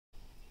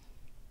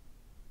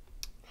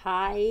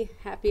Hi,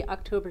 happy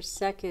October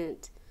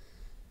 2nd.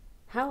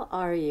 How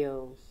are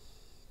you?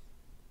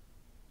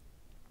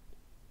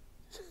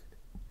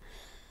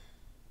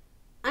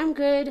 I'm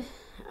good.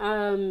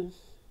 Um,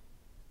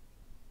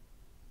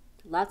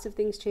 Lots of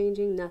things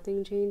changing,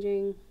 nothing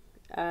changing.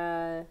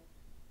 Uh,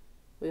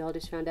 we all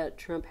just found out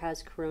Trump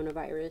has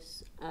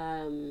coronavirus.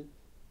 And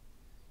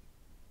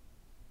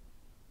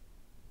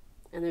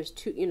there's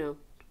a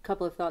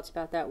couple of thoughts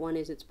about that. One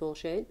is it's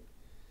bullshit.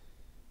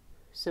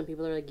 Some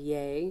people are like,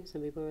 yay.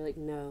 Some people are like,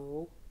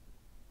 no.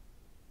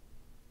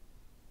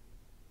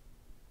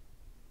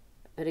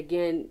 But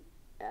again,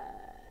 I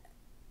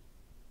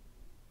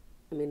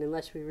mean,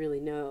 unless we really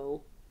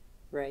know,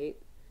 right?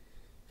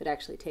 If it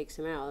actually takes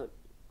him out,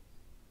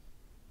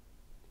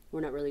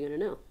 we're not really going to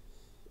know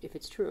if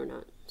it's true or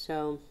not.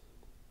 So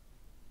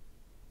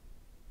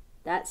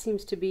that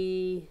seems to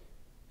be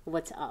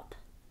what's up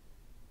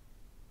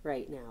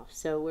right now.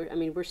 So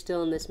we're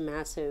still in this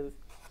massive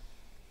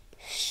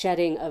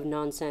shedding of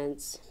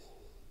nonsense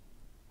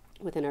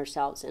within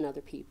ourselves and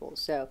other people.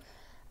 So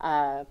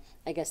I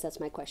guess that's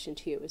my question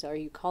to you: is are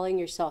you calling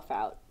yourself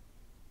out?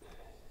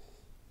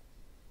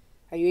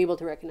 Are you able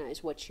to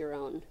recognize what's your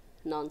own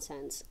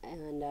nonsense?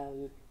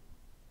 And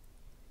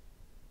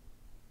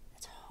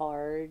it's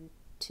hard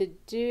to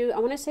do. I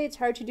want to say it's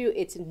hard to do.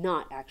 It's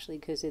not actually,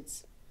 because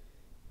it's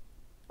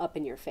up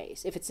in your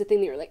face. If it's the thing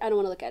that you're like, I don't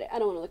want to look at it. I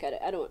don't want to look at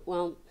it. I don't.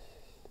 Well,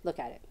 look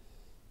at it.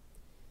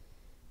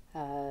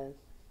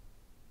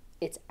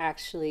 It's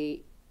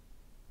actually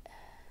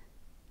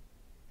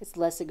it's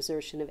less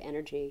exertion of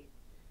energy,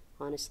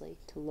 honestly,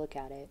 to look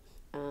at it,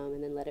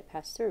 and then let it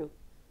pass through,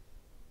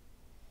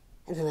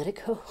 and then let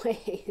it go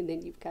away, and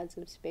then you've got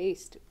some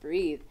space to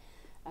breathe.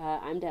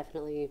 I'm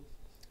definitely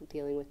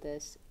dealing with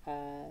this.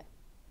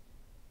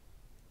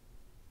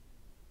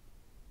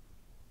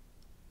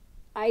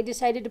 I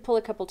decided to pull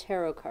a couple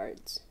tarot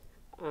cards.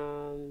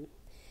 Um,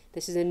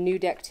 this is a new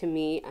deck to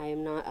me. I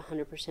am not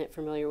 100%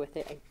 familiar with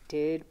it. I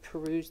did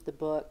peruse the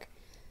book,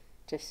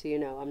 just so you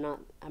know. I'm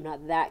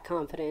not that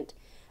confident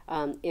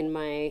in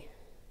my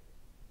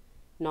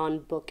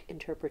non-book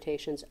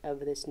interpretations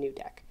of this new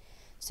deck.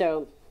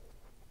 So,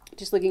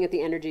 just looking at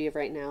the energy of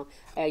right now,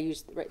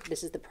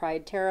 this is the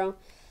Pride Tarot.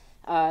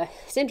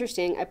 It's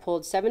interesting. I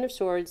pulled Seven of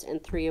Swords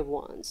and Three of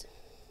Wands.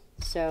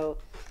 So,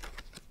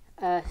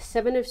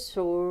 Seven of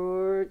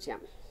Swords, yeah.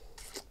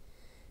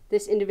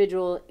 This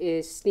individual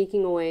is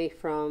sneaking away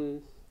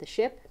from the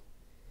ship,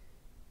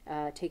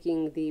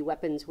 taking the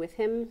weapons with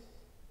him,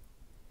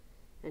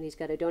 and he's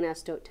got a "Don't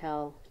Ask, Don't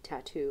Tell"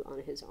 tattoo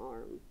on his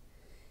arm.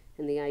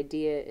 And the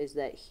idea is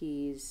that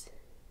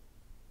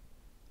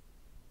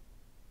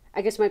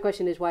I guess my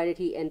question is, why did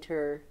he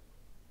enter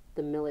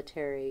the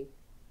military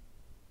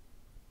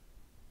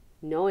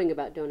knowing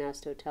about "Don't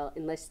Ask, Don't Tell,"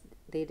 unless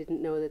they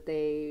didn't know that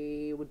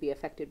they would be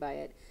affected by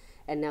it,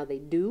 and now they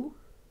do,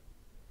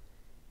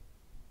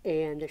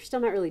 and they're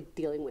still not really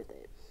dealing with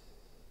it.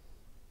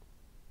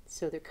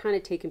 So they're kind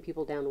of taking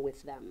people down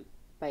with them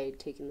by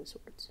taking the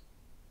swords.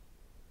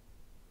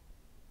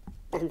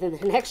 And then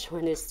the next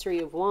one is Three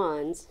of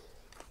Wands.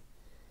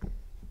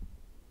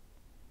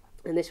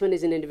 And this one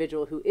is an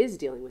individual who is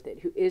dealing with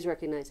it, who is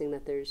recognizing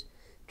that there's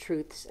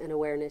truths and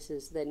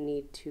awarenesses that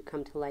need to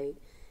come to light,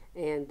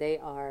 and they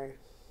are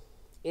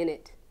in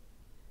it.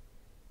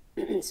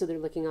 So they're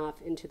looking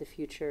off into the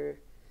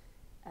future.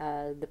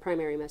 The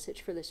primary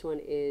message for this one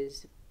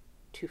is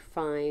to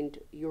find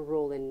your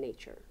role in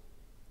nature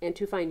and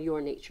to find your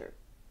nature.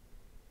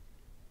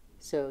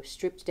 So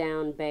stripped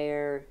down,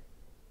 bare,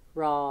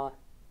 raw,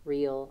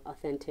 real,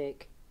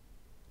 authentic,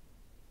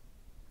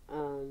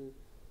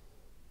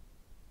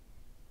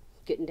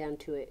 getting down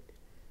to it.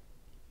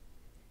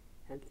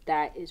 And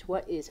that is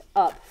what is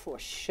up for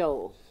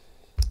show.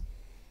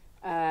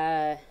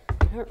 I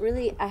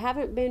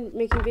haven't been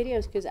making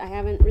videos because I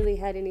haven't really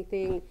had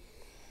anything,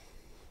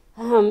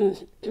 I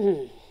haven't,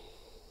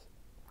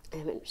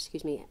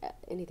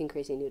 anything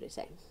crazy new to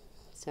say.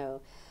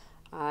 So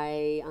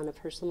I, on a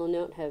personal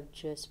note, have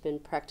just been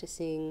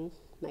practicing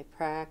my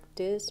craft.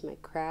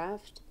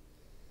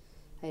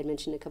 I had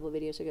mentioned a couple of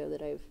videos ago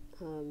that I've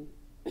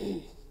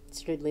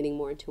started leaning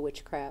more into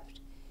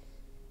witchcraft.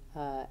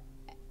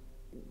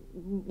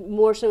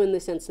 More so in the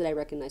sense that I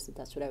recognized that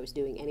that's what I was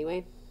doing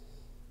anyway.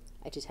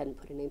 I just hadn't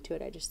put a name to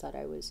it. I just thought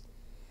I was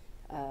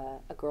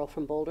a girl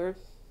from Boulder,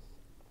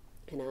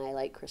 and I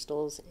like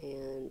crystals.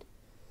 And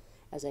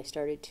as I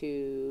started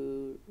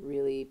to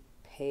really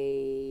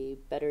pay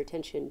better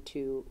attention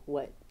to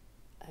what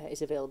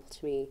is available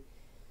to me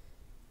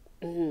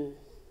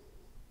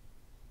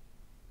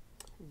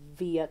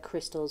via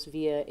crystals,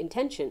 via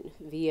intention,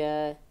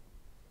 via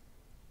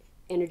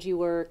energy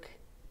work,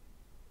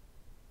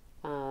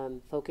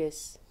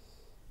 focus,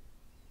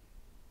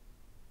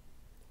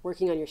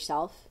 working on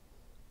yourself,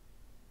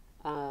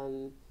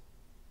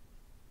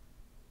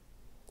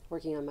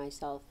 working on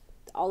myself,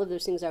 all of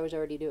those things I was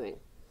already doing.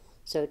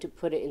 So to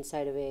put it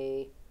inside of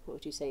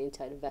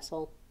inside a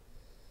vessel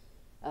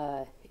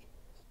that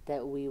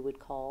we would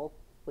call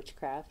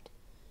witchcraft,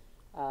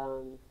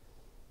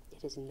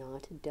 It is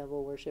not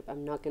devil worship.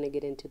 I'm not going to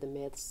get into the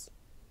myths.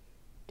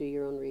 Do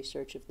your own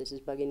research if this is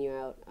bugging you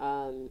out.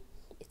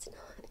 It's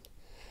not.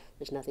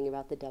 There's nothing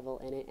about the devil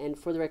in it. And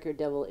for the record,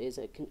 devil is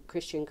a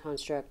Christian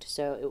construct,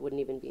 so it wouldn't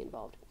even be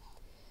involved.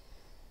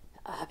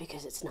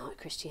 Because it's not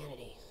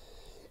Christianity.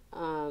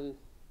 Let's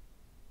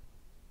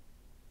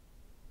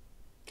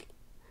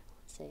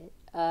say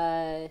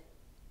it.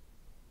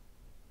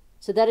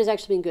 So that has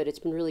actually been good. It's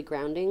been really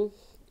grounding.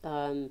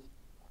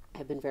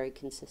 I've been very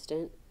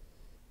consistent,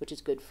 which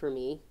is good for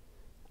me.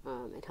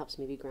 It helps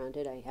me be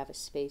grounded. I have a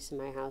space in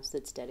my house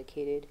that's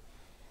dedicated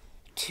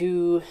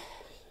to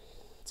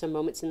some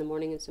moments in the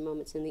morning and some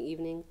moments in the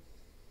evening,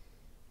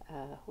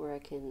 where I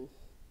can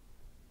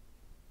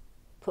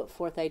put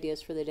forth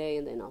ideas for the day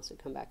and then also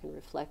come back and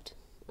reflect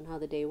on how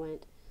the day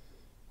went.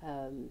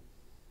 And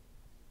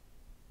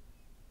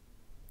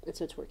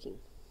so it's working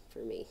for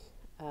me.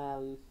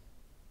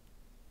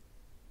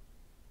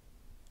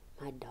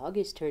 My dog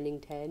is turning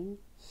 10.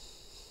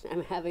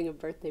 I'm having a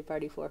birthday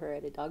party for her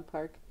at a dog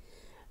park.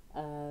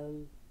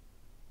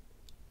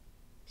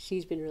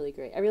 She's been really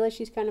great. I realize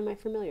she's kind of my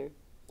familiar,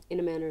 in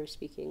a manner of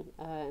speaking.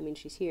 I mean,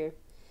 she's here,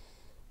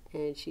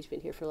 and she's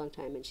been here for a long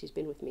time, and she's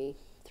been with me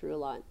through a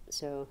lot.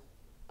 So,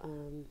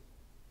 I'm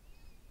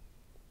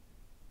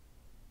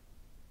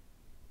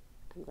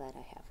glad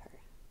I have her.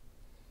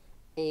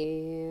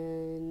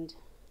 And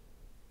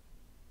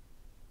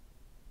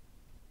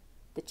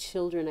the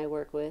children I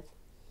work with,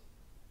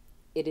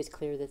 it is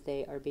clear that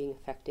they are being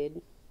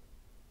affected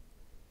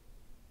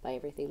by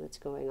everything that's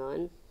going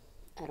on.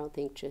 I don't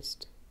think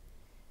just,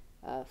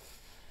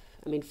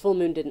 full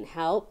moon didn't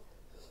help,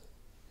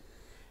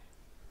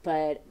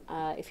 but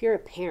if you're a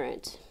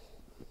parent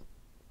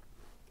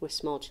with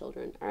small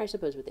children, or I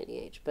suppose with any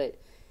age, but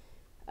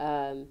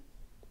I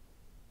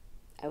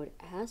would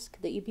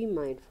ask that you be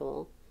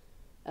mindful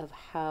of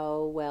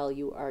how well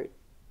you are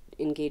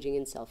engaging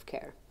in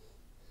self-care.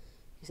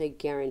 Because I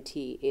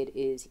guarantee it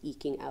is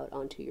eking out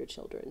onto your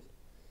children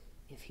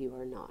if you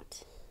are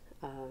not.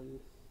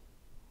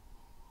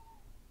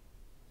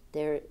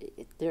 There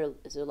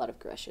is a lot of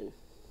aggression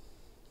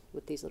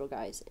with these little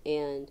guys,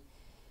 and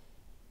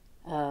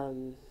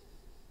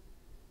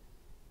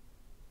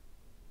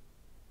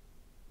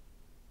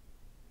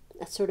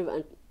that's sort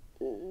of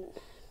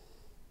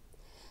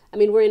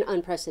we're in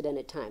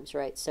unprecedented times,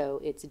 right?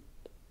 So it's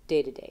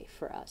day to day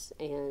for us,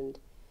 and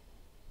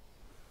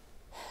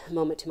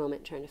moment to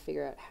moment trying to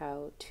figure out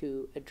how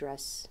to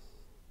address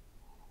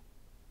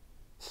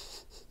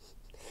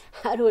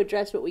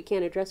what we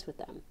can't address with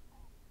them.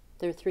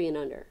 They're 3 and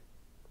under.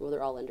 Well,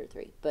 they're all under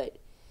 3, but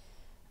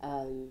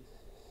I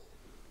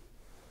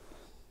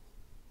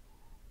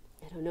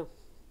don't know.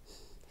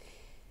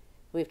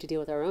 We have to deal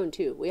with our own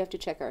too. We have to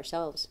check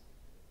ourselves.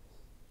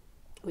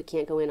 We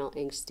can't go in all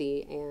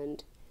angsty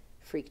and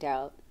freaked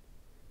out.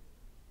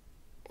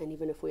 And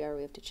even if we are,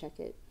 we have to check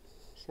it.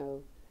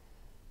 So,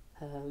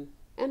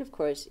 and of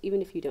course,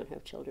 even if you don't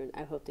have children,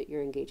 I hope that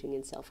you're engaging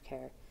in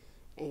self-care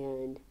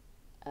and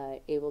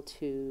able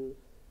to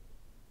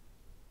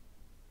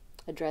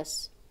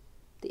address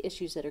the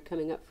issues that are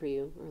coming up for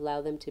you, or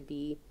allow them to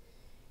be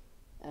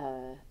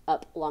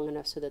up long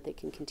enough so that they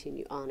can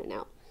continue on and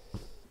out.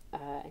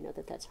 I know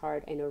that that's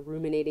hard. I know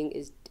ruminating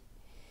is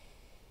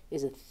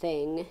a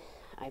thing.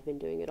 I've been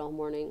doing it all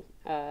morning.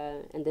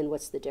 And then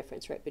what's the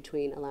difference, right,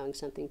 between allowing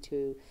something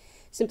to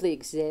simply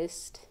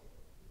exist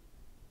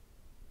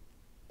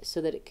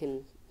so that it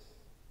can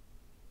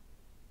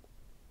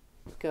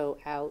go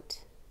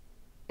out,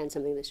 and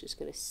something that's just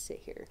going to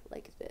sit here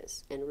like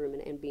this and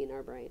ruminate and be in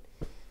our brain.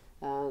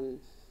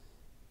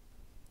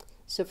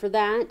 So for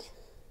that,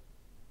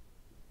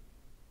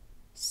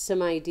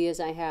 some ideas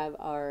I have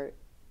are,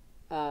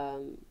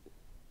 can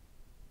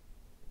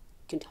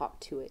talk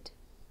to it.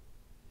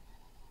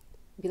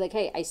 Be like,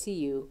 hey, I see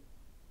you,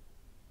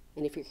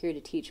 and if you're here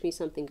to teach me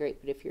something, great,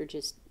 but if you're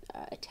just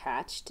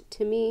attached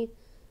to me,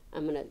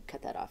 I'm going to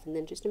cut that off. And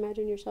then just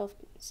imagine yourself,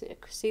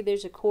 see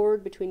there's a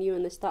cord between you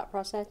and this thought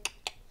process,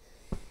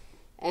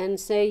 and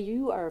say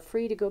you are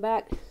free to go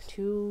back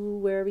to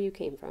wherever you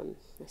came from.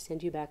 I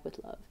send you back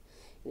with love.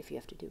 And if you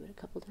have to do it a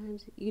couple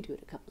times, you do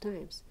it a couple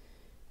times.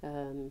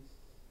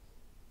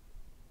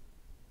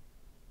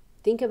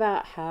 Think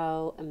about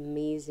how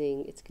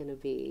amazing it's going to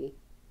be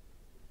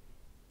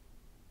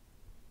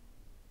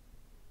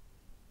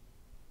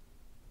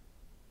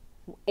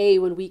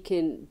when we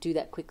can do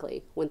that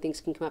quickly, when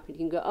things can come up and you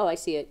can go, oh, I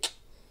see it,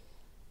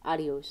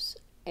 adios,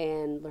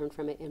 and learn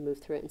from it and move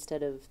through it,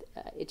 instead of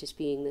it just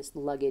being this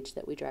luggage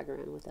that we drag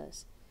around with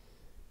us.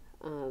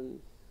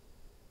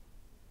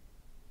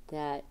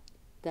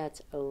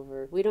 That's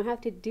over. We don't have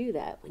to do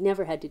that. We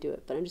never had to do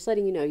it, but I'm just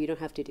letting you know, you don't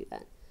have to do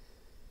that.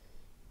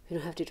 You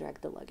don't have to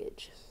drag the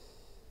luggage.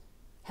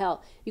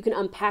 Hell, you can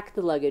unpack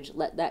the luggage,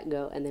 let that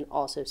go, and then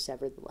also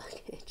sever the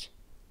luggage.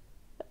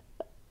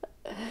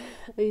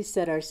 We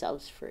set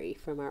ourselves free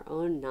from our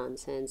own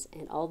nonsense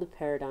and all the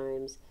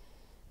paradigms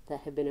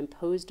that have been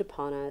imposed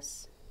upon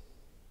us.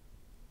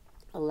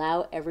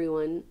 Allow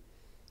everyone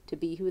to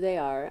be who they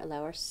are.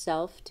 Allow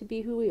ourselves to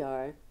be who we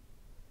are.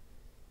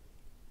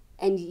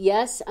 And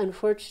yes,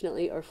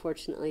 unfortunately or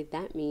fortunately,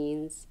 that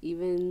means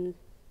even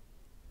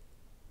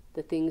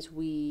the things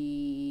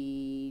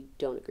we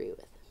don't agree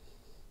with.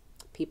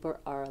 People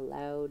are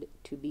allowed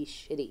to be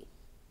shitty.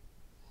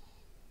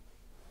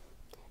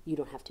 You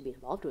don't have to be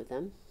involved with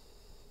them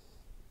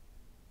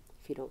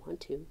if you don't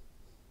want to.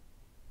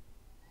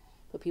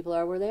 But people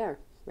are where they are,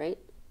 right?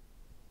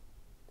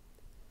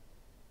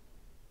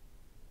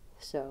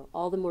 So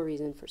all the more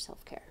reason for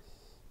self-care.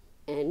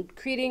 And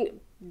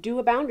do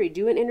a boundary,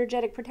 do an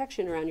energetic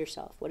protection around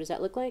yourself. What does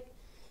that look like?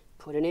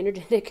 Put an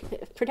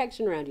energetic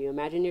protection around you.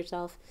 Imagine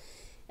yourself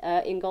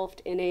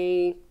engulfed in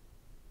a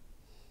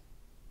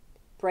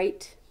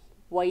bright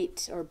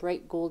white or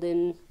bright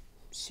golden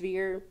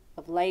sphere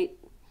of light.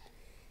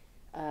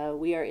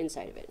 We are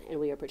inside of it and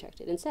we are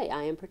protected. And say,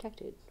 I am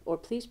protected, or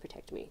please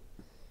protect me.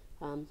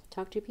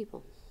 Talk to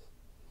people,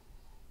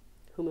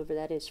 whomever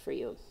that is for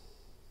you.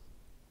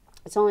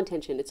 It's all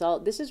intention.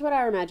 This is what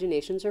our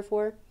imaginations are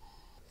for.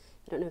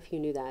 I don't know if you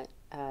knew that.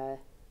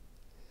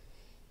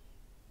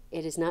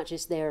 It is not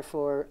just there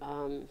for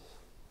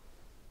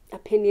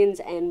opinions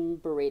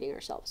and berating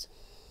ourselves.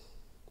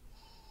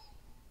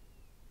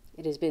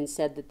 It has been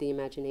said that the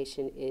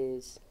imagination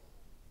is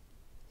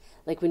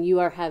like when you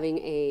are having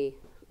a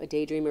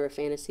daydream or a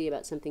fantasy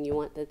about something you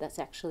want, that's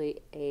actually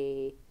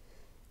a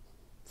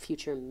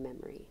future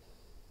memory.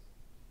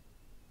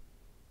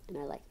 And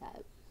I like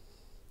that.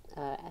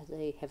 As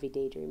a heavy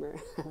daydreamer,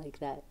 I like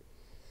that.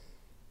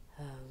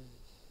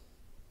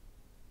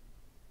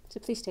 So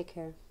please take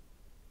care.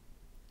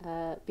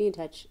 Be in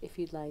touch if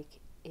you'd like,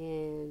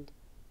 and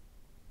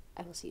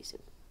I will see you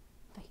soon.